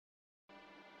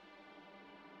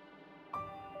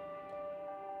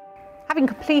Having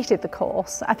completed the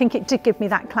course, I think it did give me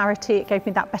that clarity, it gave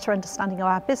me that better understanding of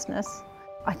our business.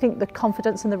 I think the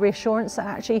confidence and the reassurance that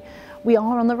actually we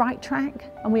are on the right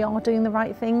track and we are doing the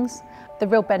right things. The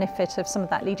real benefit of some of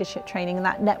that leadership training and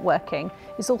that networking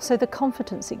is also the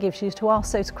confidence it gives you to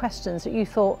ask those questions that you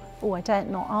thought, oh, I daren't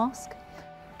not ask.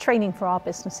 Training for our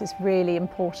business is really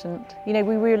important. You know,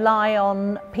 we rely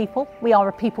on people. We are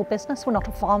a people business, we're not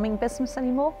a farming business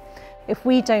anymore. If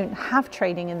we don't have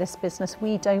training in this business,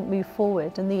 we don't move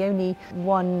forward, and the only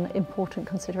one important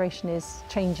consideration is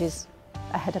changes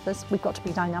ahead of us. We've got to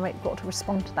be dynamic, we've got to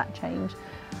respond to that change.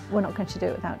 We're not going to do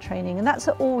it without training, and that's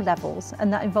at all levels,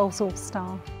 and that involves all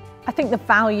staff. I think the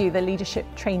value the leadership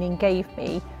training gave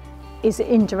me is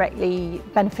indirectly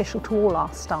beneficial to all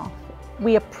our staff.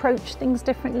 We approach things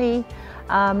differently.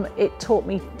 It taught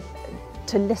me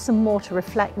to listen more, to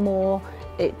reflect more.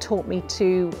 It taught me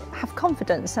to have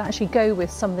confidence and actually go with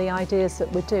some of the ideas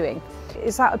that we're doing.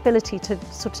 It's that ability to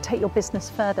sort of take your business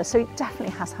further, so it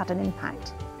definitely has had an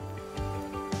impact.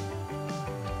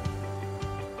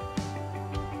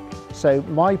 So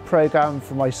my programme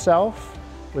for myself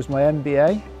was my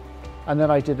MBA, and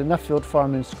then I did a Nuffield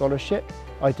Farming Scholarship.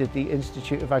 I did the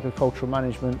Institute of Agricultural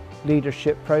Management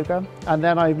Leadership Programme, and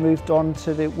then I moved on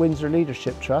to the Windsor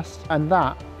Leadership Trust, and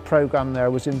that programme there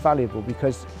was invaluable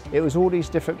because it was all these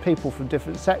different people from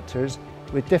different sectors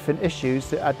with different issues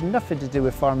that had nothing to do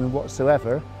with farming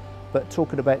whatsoever, but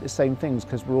talking about the same things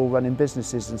because we're all running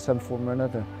businesses in some form or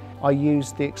another. I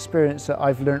used the experience that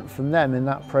I've learnt from them in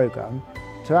that programme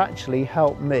to actually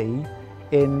help me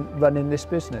in running this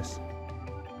business.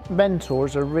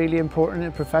 Mentors are really important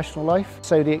in professional life,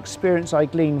 so the experience I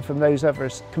glean from those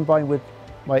others combined with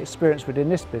my experience within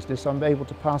this business, I'm able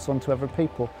to pass on to other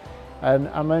people. And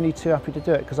I'm only too happy to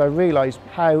do it because I realise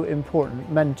how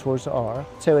important mentors are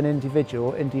to an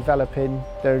individual in developing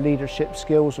their leadership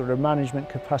skills or their management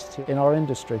capacity in our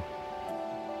industry.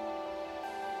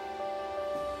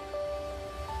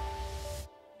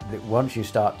 Once you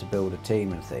start to build a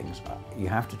team and things, you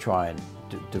have to try and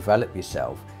develop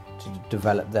yourself to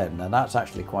develop them. Now that's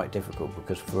actually quite difficult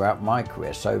because throughout my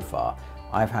career so far,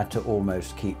 I've had to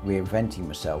almost keep reinventing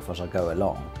myself as I go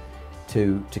along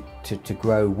to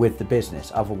grow with the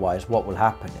business. Otherwise what will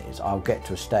happen is I'll get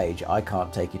to a stage I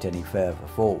can't take it any further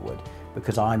forward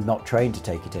because I'm not trained to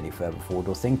take it any further forward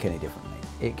or think any differently.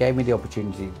 It gave me the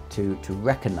opportunity to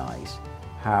recognise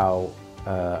how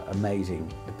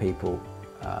amazing the people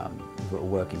that were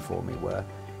working for me were.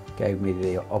 Gave me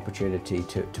the opportunity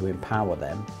to empower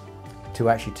them, to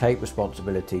actually take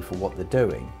responsibility for what they're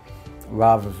doing,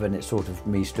 rather than it sort of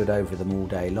me stood over them all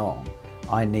day long.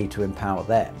 I need to empower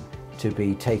them to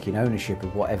be taking ownership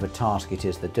of whatever task it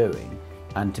is they're doing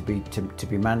and to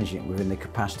be managing it within the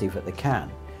capacity that they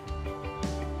can.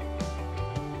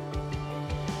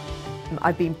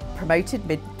 I've been promoted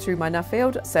through my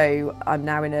Nuffield, so I'm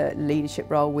now in a leadership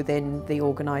role within the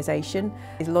organisation.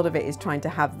 A lot of it is trying to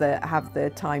have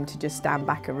the time to just stand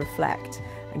back and reflect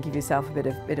and give yourself a bit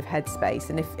of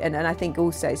headspace. And I think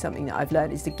also something that I've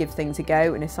learned is to give things a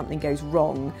go, and if something goes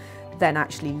wrong, then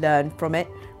actually learn from it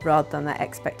rather than that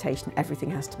expectation everything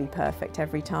has to be perfect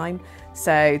every time.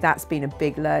 So that's been a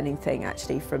big learning thing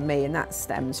actually from me, and that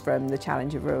stems from the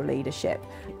challenge of rural leadership.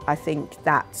 I think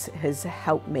that has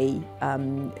helped me,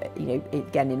 you know,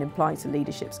 again in applying some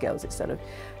leadership skills, it's sort of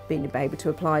being able to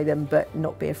apply them but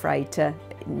not be afraid to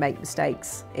make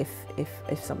mistakes if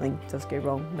something does go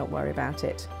wrong, not worry about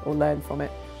it or learn from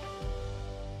it.